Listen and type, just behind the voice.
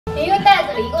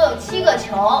子里一共有7个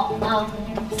球啊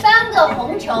，3个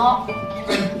红球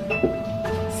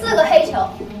，4个黑球。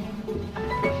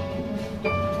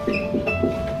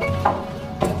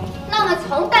那么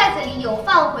从袋子里有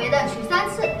放回的取3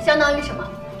次，相当于什么？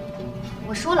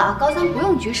我说了啊，高3不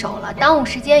用举手了，耽误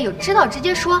时间，有知道直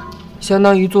接说。相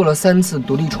当于做了3次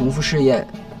独立重复试验。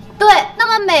对，那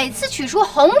么每次取出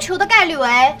红球的概率为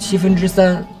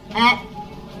3/7。哎，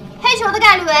黑球的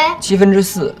概率为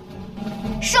4/4。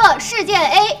设事件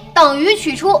A 等于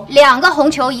取出2个红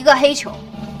球1个黑球，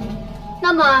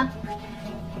那么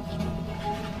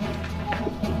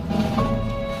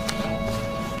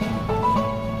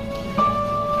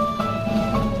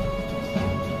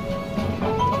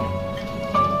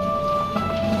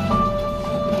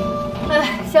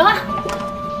行了，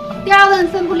第2问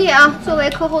分布列啊，作为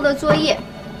课后的作业。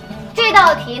这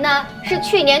道题呢是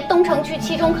去年东城区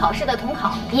期中考试的统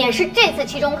考，也是这次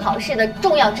期中考试的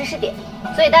重要知识点，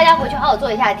所以大家回去好好做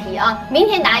一下题啊，明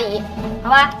天答疑，好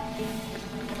吧？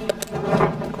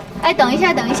哎，等一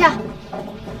下，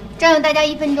占用大家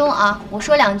1分钟啊，我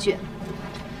说2句。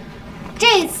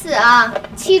这次啊，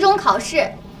期中考试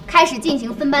开始进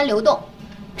行分班流动，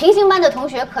平行班的同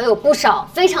学可有不少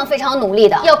非常努力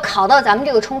的，要考到咱们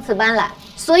这个冲刺班来，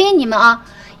所以你们啊，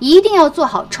一定要做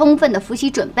好充分的复习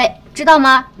准备，知道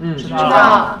吗？知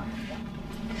道。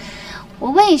我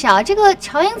问一下啊，这个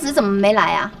乔英子怎么没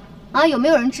来呀？啊，有没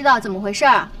有人知道怎么回事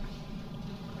儿？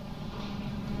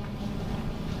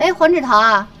哎，黄芷桃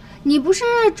啊，你不是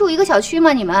住一个小区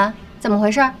吗？你们怎么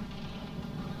回事？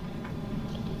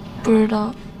不知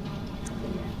道。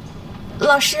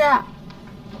老师，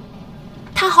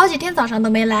他好几天早上都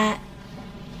没来。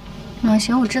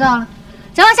行，我知道了。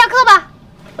行了，下课吧。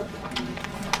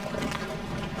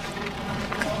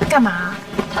干嘛？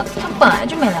他本来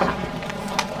就没来。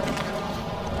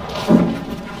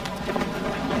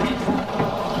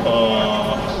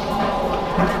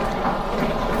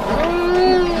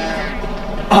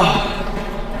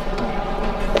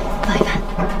放一放。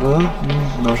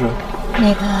老师。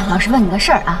那个老师问你个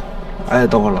事儿啊。哎，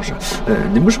等会儿老师，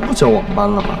您不是不教我们班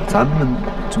了吗？咱们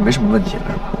就没什么问题了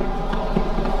是吧？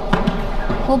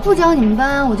我不教你们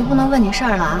班，我就不能问你事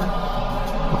儿了啊？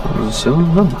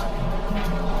行，问吧。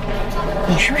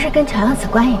你是不是跟乔英子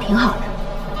关系挺好的？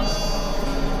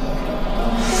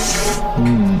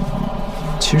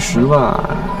其实吧，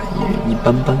也一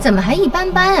般般。怎么还一般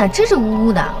般啊？支支吾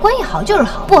吾的，关系好就是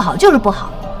好，不好就是不好。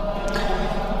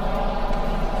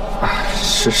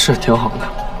是挺好的。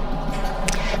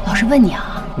老师问你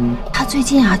啊，他最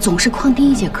近啊总是旷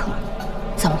第1节课，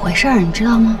怎么回事儿？你知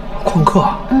道吗？旷课？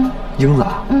英子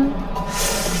啊？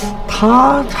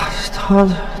他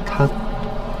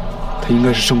应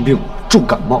该是生病了，重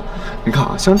感冒。你看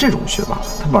啊，像这种学霸，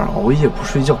他晚上熬夜不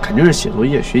睡觉，肯定是写作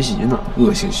业学习呢，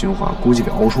恶性循环，估计给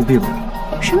熬出病来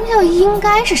了。什么叫应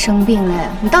该是生病了？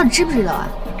你到底知不知道啊？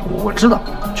我知道，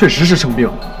确实是生病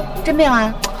了。真病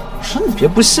了？老师，你别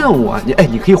不信我啊！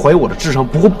你可以怀疑我的智商，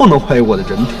不过不能怀疑我的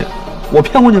人品。我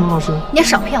骗过你吗，老师？你也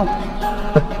少骗我。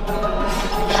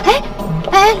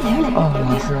来人！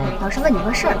老师问你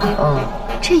个事儿啊。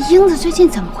这英子最近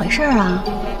怎么回事啊？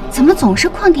怎么总是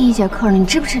旷第1节课呢？你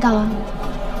知不知道啊？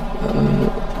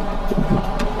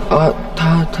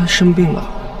他生病了。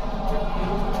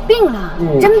病了？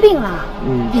真病了？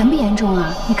严不严重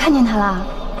啊？你看见他了？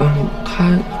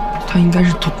他应该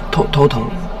是头疼。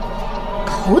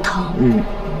头疼？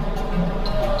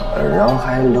然后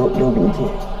还流鼻涕，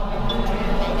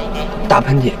打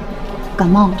喷嚏。感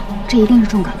冒了，这一定是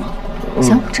重感冒。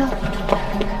行，我知道。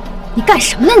你干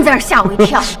什么呢？你在这吓我一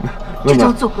跳，这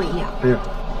叫做鬼呀！哎呀，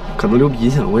可能流鼻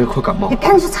涕了，我也快感冒了。你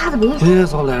赶紧去擦擦鼻子。行，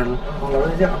走，来人了。老师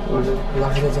再见。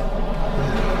老师再见。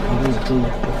你注意。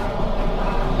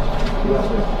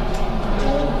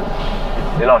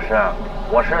李老师，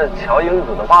我是乔英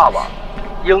子的爸爸。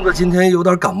英子今天有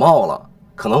点感冒了，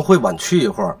可能会晚去一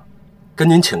会儿，跟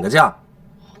您请个假。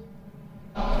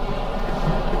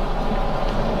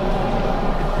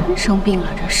真生病了，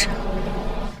这是。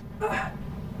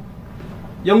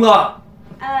英子，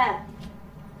哎，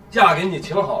假给你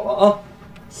请好了啊。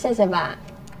谢谢爸。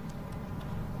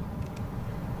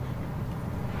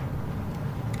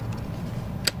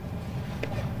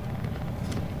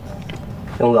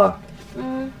英子，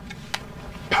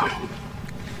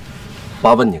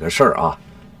爸问你个事儿啊，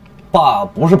爸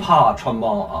不是怕穿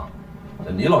帮啊，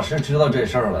李老师知道这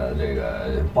事儿了，这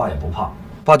个爸也不怕，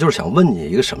爸就是想问你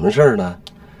一个什么事儿呢？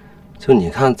就你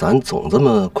看咱总这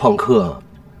么旷课，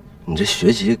你这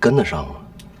学习跟得上吗？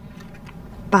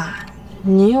爸，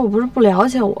你又不是不了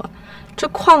解我，这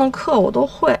旷的课我都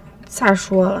会。再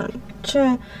说了，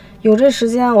有这时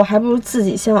间，我还不如自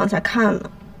己先往下看呢。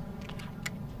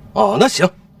哦，那行，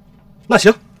那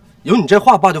行，有你这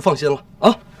话，爸就放心了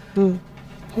啊。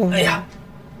哎呀，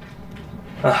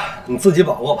你自己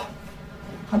把握吧。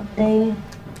好的。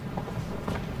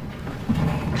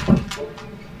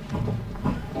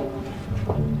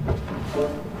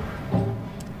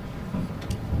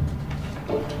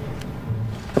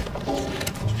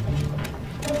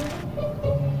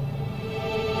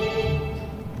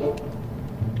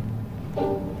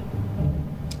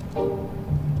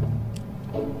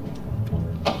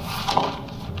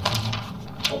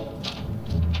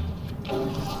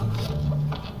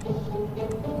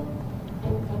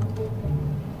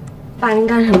爸，您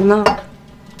干什么呢？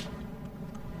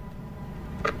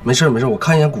没事没事，我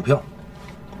看一眼股票。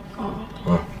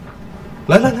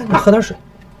来，你喝点水。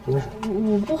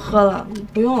我不喝了，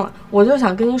不用了。我就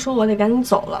想跟您说，我得赶紧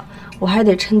走了，我还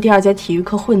得趁第2节体育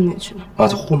课混进去呢。啊，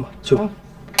就混吧，去吧。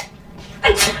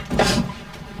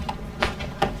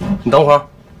你等会儿，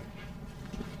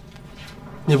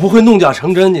你不会弄假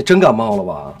成真，你真感冒了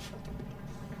吧？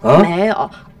啊？没有，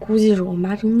估计是我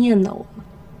妈正念叨我呢。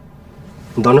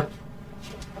你等着，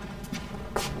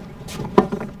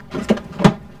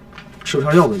吃不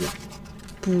上药再讲。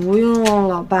不用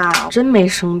了，爸，真没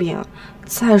生病。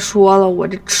再说了，我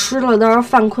这吃了倒是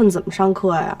犯困，怎么上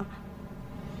课呀？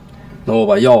那我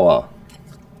把药啊，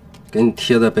给你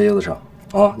贴在杯子上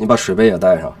啊，你把水杯也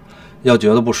带上。要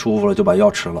觉得不舒服了，就把药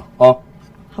吃了啊。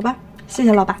好吧，谢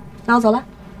谢老爸，那我走了。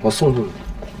我送你。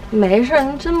没事，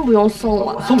您真不用送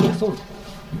我。送你。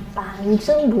爸，您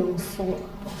真不用送我。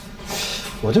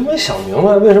我就没想明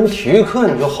白，为什么体育课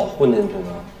你就好混进去呢？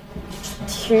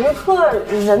体育课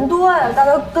人多呀，大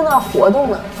家跟那活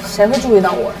动呢，谁会注意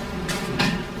到我？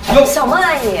小孟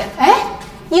阿姨，哎，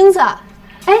英子，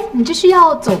哎，你这是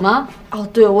要走吗？哦，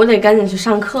对，我得赶紧去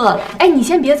上课了。哎，你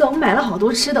先别走，我买了好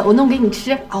多吃的，我弄给你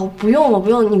吃。哦，不用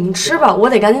了，你们吃吧，我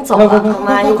得赶紧走了。小孟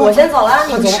阿姨，我先走了，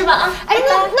你们吃吧啊。哎，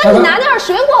那你拿点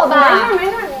水果吧。没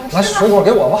事，你们吃吧。拿水果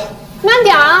给我吧。慢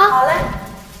点啊。好嘞。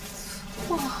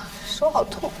哇，手好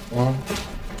痛。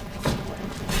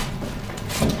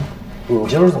你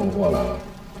今儿怎么过来了？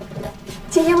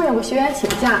今天我有个学员请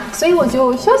假，所以我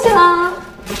就休息啦。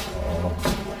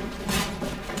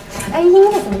哎，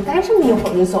英子怎么待这么一会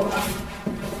儿就走了？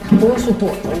她不会是躲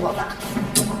着我吧？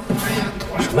哎呀，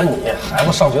躲什么你？孩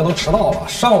子上学都迟到了，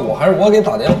上午还是我给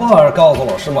打电话告诉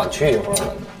老师晚去一会儿呢。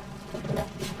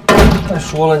再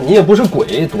说了，你也不是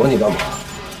鬼，躲你干嘛？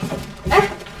哎，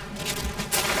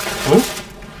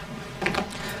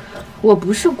我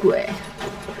不是鬼，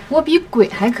我比鬼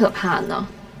还可怕呢。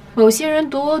某些人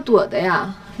躲我躲的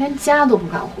呀，连家都不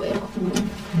敢回了。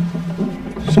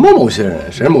什么某些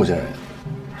人？谁是某些人？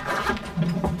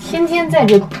天天在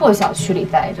这破小区里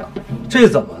待着，这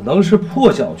怎么能是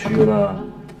破小区呢？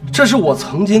这是我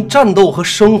曾经战斗和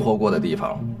生活过的地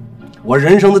方，我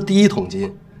人生的第一桶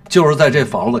金就是在这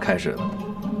房子开始的。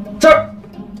这儿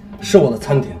是我的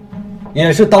餐厅，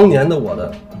也是当年的我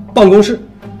的办公室，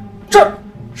这儿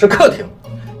是客厅，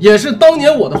也是当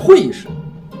年我的会议室。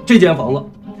这间房子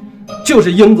就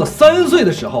是英子3岁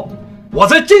的时候，我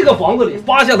在这个房子里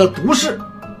发下的毒誓，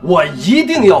我一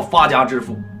定要发家致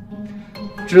富。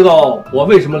知道我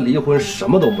为什么离婚什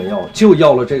么都没要，就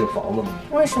要了这个房子吗？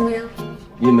为什么呀？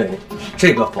因为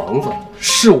这个房子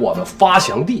是我的发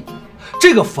祥地，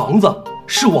这个房子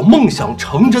是我梦想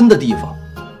成真的地方，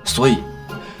所以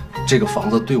这个房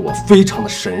子对我非常的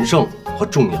神圣和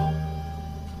重要。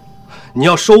你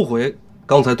要收回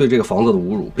刚才对这个房子的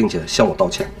侮辱，并且向我道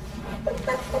歉。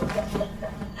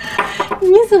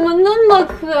你怎么那么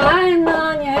可爱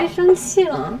呢？你还生气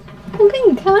了？我跟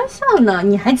你开玩笑呢，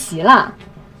你还急了？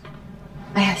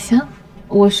哎呀，行，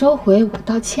我收回，我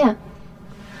道歉。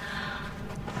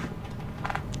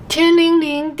天灵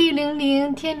灵，地灵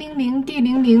灵，天灵灵，地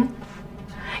灵灵，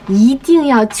一定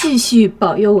要继续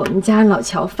保佑我们家老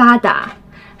乔发达，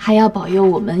还要保佑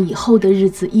我们以后的日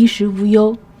子衣食无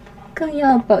忧，更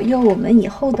要保佑我们以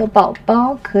后的宝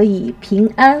宝可以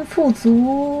平安富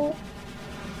足。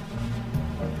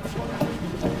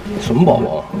什么宝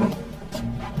宝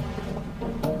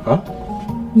啊？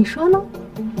你说呢？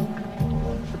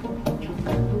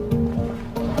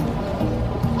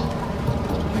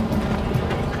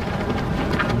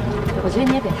我觉得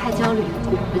你也别太焦虑，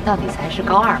这到底才是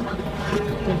高2嘛。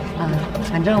对，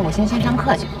反正我先去上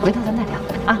课去，回头咱再聊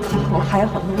啊。我还有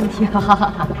好多问题。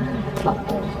好。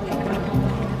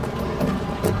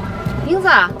英子，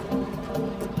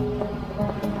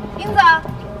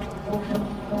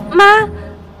妈，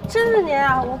真是您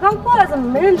啊！我刚过来怎么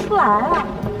没认出来啊？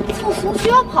从学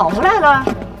校跑回来了。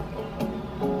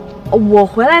我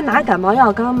回来拿感冒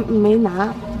药，刚没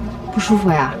拿，不舒服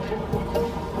呀？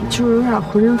就是有点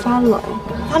浑身发冷。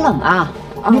发冷啊？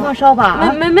没发烧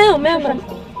吧？没有，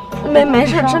没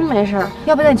事，真没事。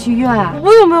要不带你去医院啊？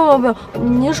不用。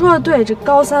您说的对，这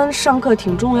高三上课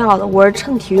挺重要的，我是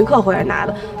趁体育课回来拿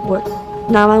的。我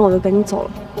拿完我就赶紧走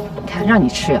了。看让你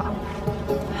吃药，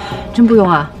真不用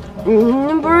啊？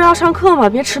您不是要上课吗？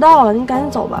别迟到了，您赶紧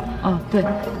走吧。哦，对，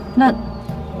那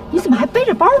你怎么还背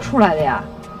着包出来的呀？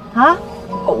啊？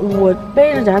我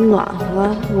背着点暖和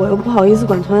了，我又不好意思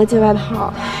管同学借外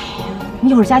套。你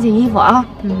一会儿加件衣服啊。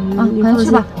赶紧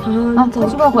去吧。啊，走，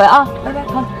去吧，回啊，拜拜。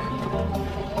好。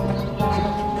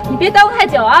你别耽误太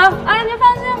久啊！哎，您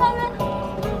放心。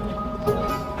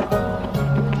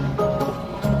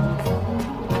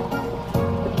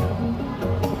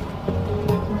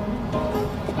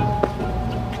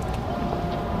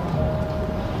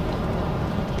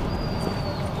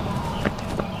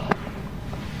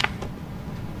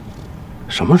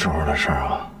什么时候的事儿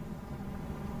啊？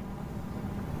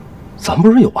咱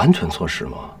不是有安全措施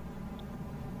吗？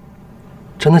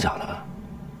真的假的？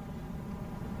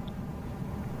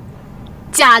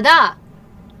假的，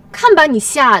看把你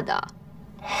吓的！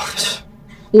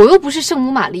我又不是圣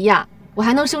母玛利亚，我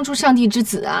还能生出上帝之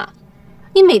子啊！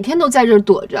你每天都在这儿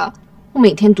躲着，我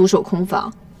每天独守空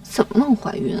房，怎么能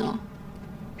怀孕啊？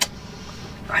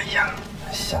哎呀，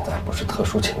现在不是特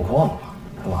殊情况了，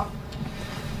是吧？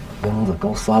英子高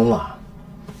3了，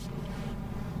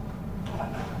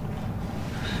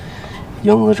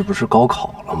英子这不是高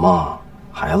考了吗？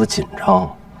孩子紧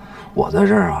张，我在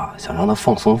这儿啊，想让他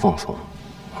放松放松。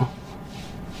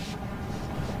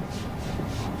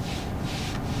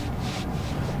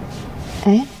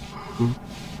哎，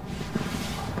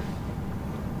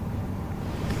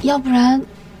要不然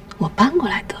我搬过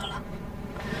来得了，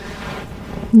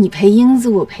你陪英子，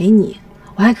我陪你，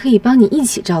我还可以帮你一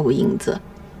起照顾英子。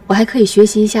我还可以学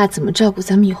习一下怎么照顾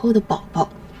咱们以后的宝宝。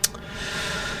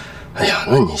哎呀，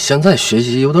那你现在学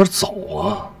习有点早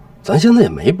啊，咱现在也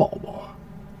没宝宝啊，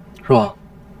是吧？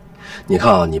你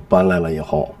看啊，你搬来了以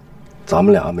后，咱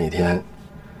们俩每天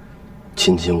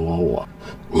卿卿我我，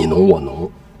你侬我侬。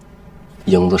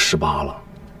英子18了，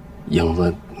英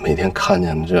子每天看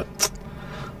见这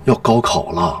要高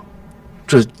考了，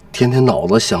这天天脑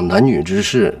子想男女之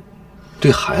事，对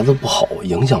孩子不好，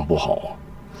影响不好啊。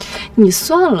你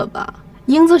算了吧，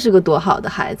英子是个多好的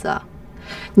孩子，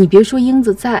你别说英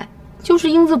子在，就是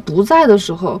英子不在的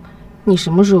时候，你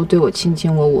什么时候对我卿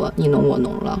卿我我，你侬我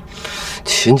侬了？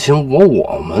卿卿我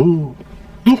我们，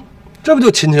这不就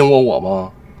卿卿我我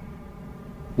吗？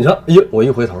你看，我一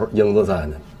回头，英子在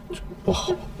呢，不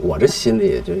好，我这心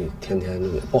里就天天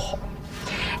也不好。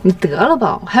你得了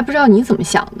吧，我还不知道你怎么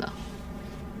想的。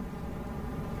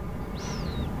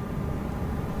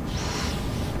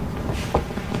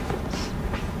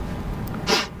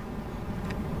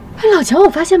哎，老乔，我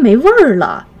发现没味儿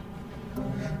了，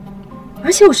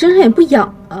而且我身上也不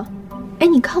痒了。哎，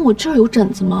你看我这儿有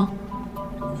疹子吗？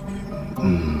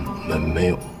没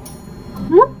有。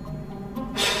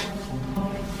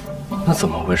那怎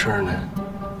么回事呢？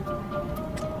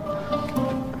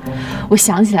我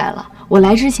想起来了，我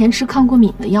来之前吃抗过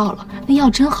敏的药了，那药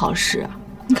真好使。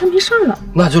你看没事了。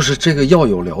那就是这个药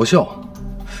有疗效，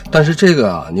但是这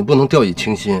个啊，你不能掉以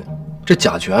轻心。这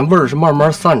甲醛味儿是慢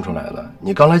慢散出来的，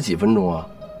你刚来几分钟啊，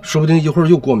说不定一会儿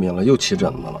又过敏了，又起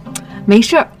疹子了。没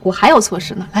事儿，我还有措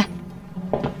施呢。来，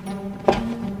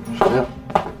什么呀？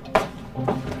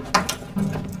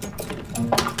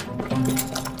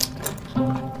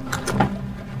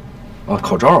啊，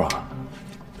口罩啊。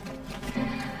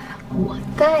我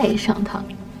戴上它。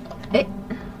哎，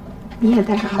你也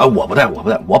戴上它。啊，我不戴，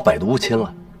我百毒不侵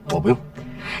了，我不用。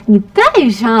你戴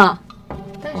上，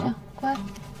戴上，乖。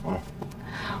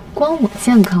光我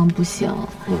健康不行，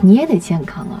你也得健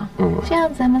康啊。这样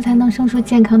咱们才能生出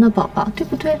健康的宝宝，对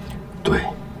不对？对。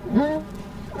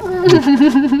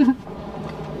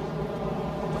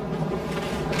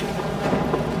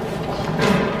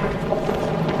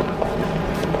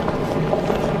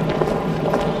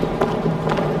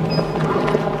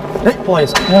哎，不好意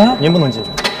思，您不能进去。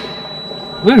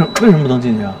为什么不能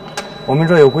进去啊？我们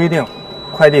这有规定，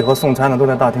快递和送餐的都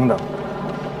在大厅等。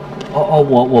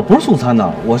我不是送餐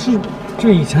的，我是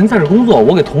以前在这工作，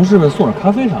我给同事们送点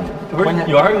咖啡上去。这不是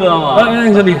元哥吗？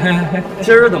哎，小李，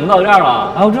今儿怎么到这儿了？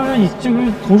啊，我这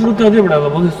不同事都调这边来了，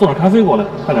我给送点咖啡过来，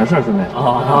办点事儿顺便。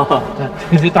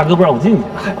这大哥不让我进去。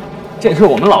这是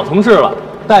我们老同事了，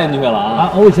带进去了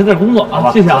啊！我以前在这工作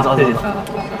啊，谢谢啊，谢谢。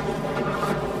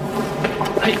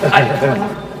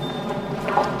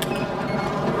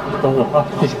走啊，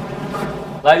谢谢。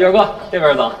来，元哥这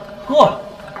边走。呵，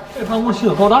这办公室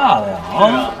够大的呀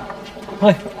啊！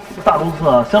哎，这大公司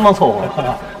啊，相当凑合。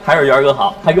还是元哥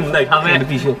好，还给我们带咖啡。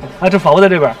必须啊！这法国在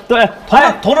这边。对，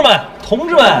同志们，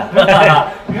元哥来了！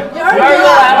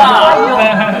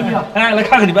哎，来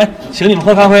看看你们，请你们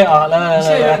喝咖啡啊！来，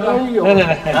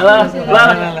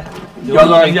元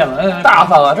哥见了，大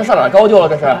方啊！这上哪儿高就了？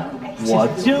这是我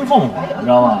金凤凰，你知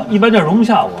道吗？一般就容不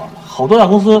下我，好多大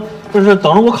公司这是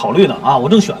等着我考虑呢啊！我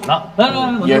正选呢。来，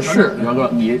也是元哥，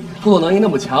你工作能力那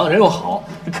么强，人又好，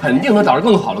肯定能找着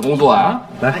更好的工作啊！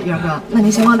来，元哥，那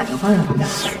您先往哪个方向发展？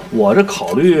我这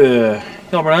考虑，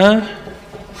要不然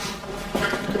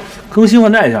更新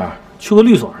换代一下，去个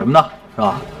律所什么的，是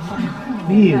吧？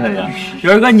厉害呀，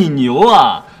元哥你牛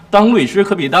啊！当律师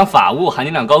可比当法务含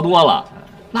金量高多了。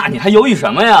那你还犹豫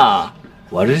什么呀？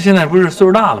我这现在不是岁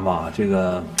数大了吗？这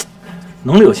个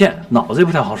能力有限，脑子也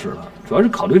不太好使了，主要是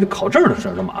考虑这考证的事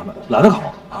儿就麻烦，懒得考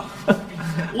啊。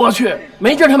我去，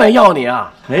没地儿他们也要你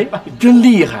啊！哎，真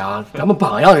厉害啊！咱们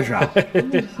榜样这是。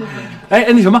哎，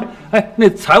那什么，哎，那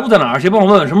财务在哪儿？谁帮我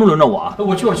问问什么时候轮到我啊？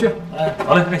我去。哎，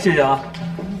好嘞，谢谢啊。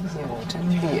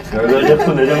元哥这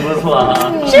混得真不错啊！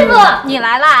师傅，你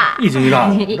来啦！一惊一乍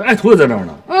的，爱徒也在那儿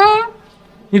呢。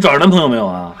你找着男朋友没有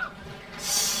啊？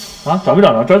啊，找没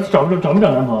找着？找没找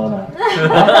男朋友呢？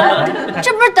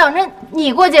这不是等着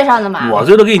你给我介绍的吗？我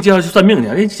最多给你介绍去算命去，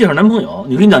给你介绍男朋友。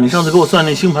你跟你讲，你上次给我算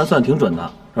那星盘算的挺准的，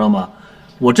知道吗？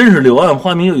我真是柳暗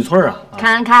花明又一村啊！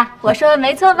看，我说的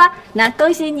没错吧？那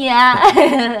恭喜你啊！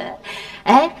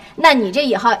哎，那你这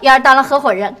以后要是当了合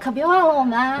伙人，可别忘了我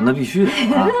们啊！那必须的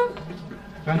啊！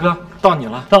元哥，到你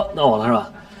了，到我了是吧？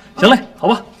行嘞，好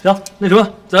吧，行，那什么，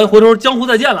咱回头江湖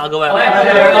再见了啊，各位。好嘞，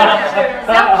谢谢元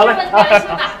哥。行，好嘞，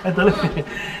哎，得嘞。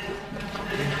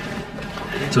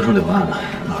就剩柳暗了，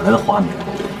哪来的花名？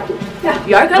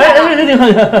元哥来了。你看。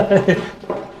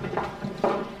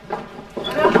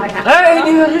哎，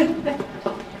你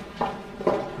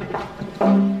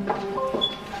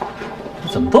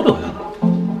怎么都留下了？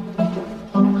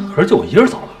可是就我一人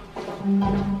走了，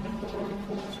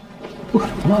不可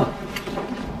能吧？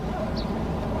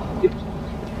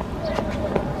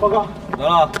报告来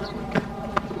了，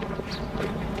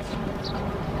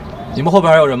你们后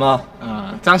边还有人吗？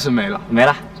暂时没了。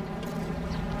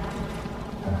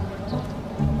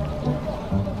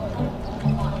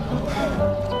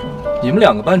你们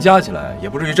2个班加起来也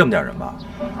不至于这么点人吧？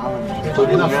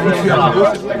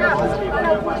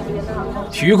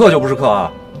体育课就不是课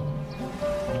啊，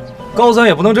高3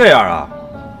也不能这样啊！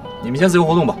你们先自由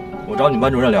活动吧，我找你们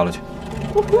班主任聊聊去。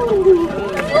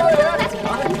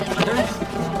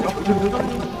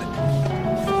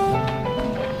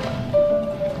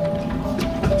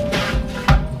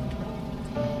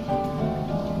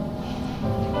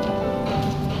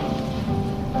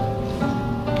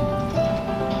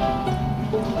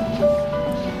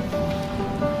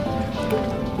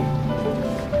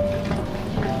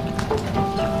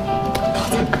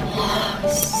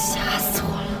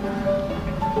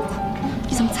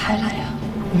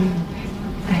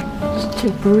这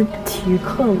不是体育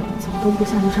课吗？怎么都不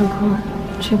下去上课呀？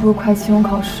这不是快期中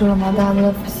考试了吗？大家都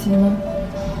在复习呢。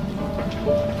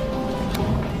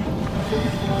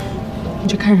你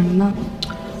这看什么呢？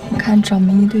我看找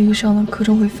名一对一上的课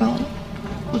程会放了。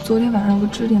我昨天晚上有个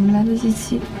支点没来得及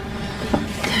记，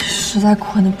但是实在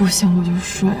困得不行，我就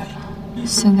睡了。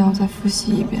现在我再复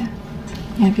习一遍。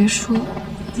你还别说，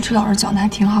这老师讲的还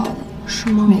挺好的。是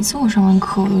吗？每次我上完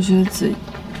课，我都觉得自己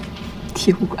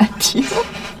醍醐灌顶。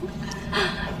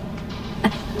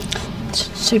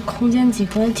这空间几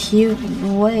何题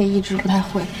我也一直不太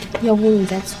会，要不你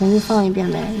再重新放一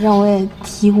遍呗，让我也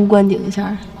醍醐灌顶一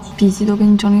下。笔记都给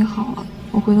你整理好了，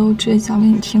我回头直接讲给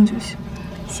你听就行。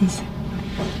谢谢。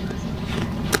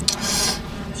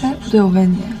哎，不对，我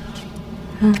问你，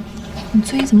你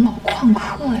最近怎么老旷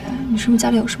课呀？你是不是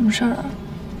家里有什么事儿啊？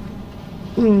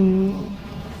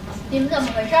你们怎么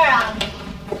回事啊？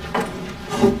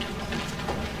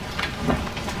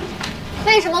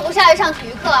为什么不下去上体育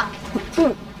课？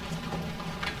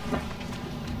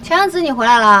全阳子，你回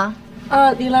来了？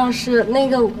啊，李老师，那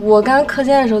个我刚课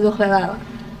间的时候就回来了。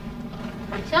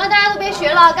行了，大家都别学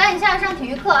了，赶紧下去上体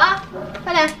育课啊！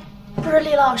快点。不是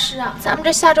李老师啊，咱们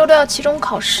这下周都要期中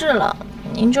考试了，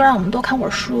您就让我们多看会儿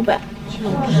书呗。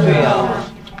对呀。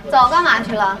早干嘛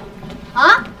去了？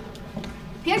啊？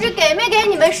平时给没给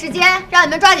你们时间，让你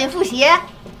们抓紧复习？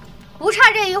不差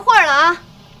这一会儿了啊！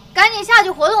赶紧下去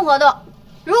活动活动。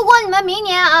如果你们明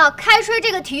年啊开吹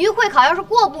这个体育会考要是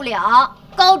过不了，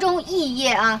高中肄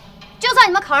业啊，就算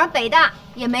你们考上北大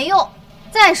也没用。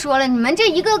再说了，你们这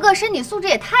一个个身体素质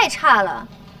也太差了，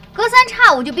隔三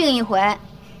差五就病一回，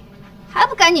还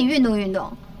不赶紧运动运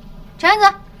动？陈子，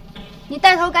你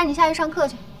带头赶紧下去上课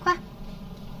去，快！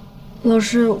老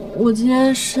师，我今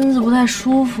天身子不太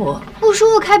舒服，不舒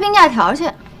服开病假条去，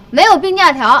没有病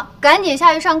假条赶紧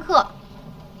下去上课。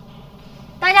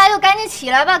大家就赶紧起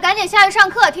来吧，赶紧下去上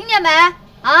课，听见没？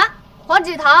啊，黄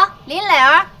芷桃、林磊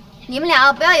儿，你们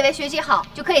俩不要以为学习好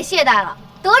就可以懈怠了，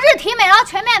德智体美劳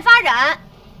全面发展，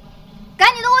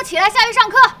赶紧都给我起来下去上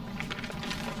课。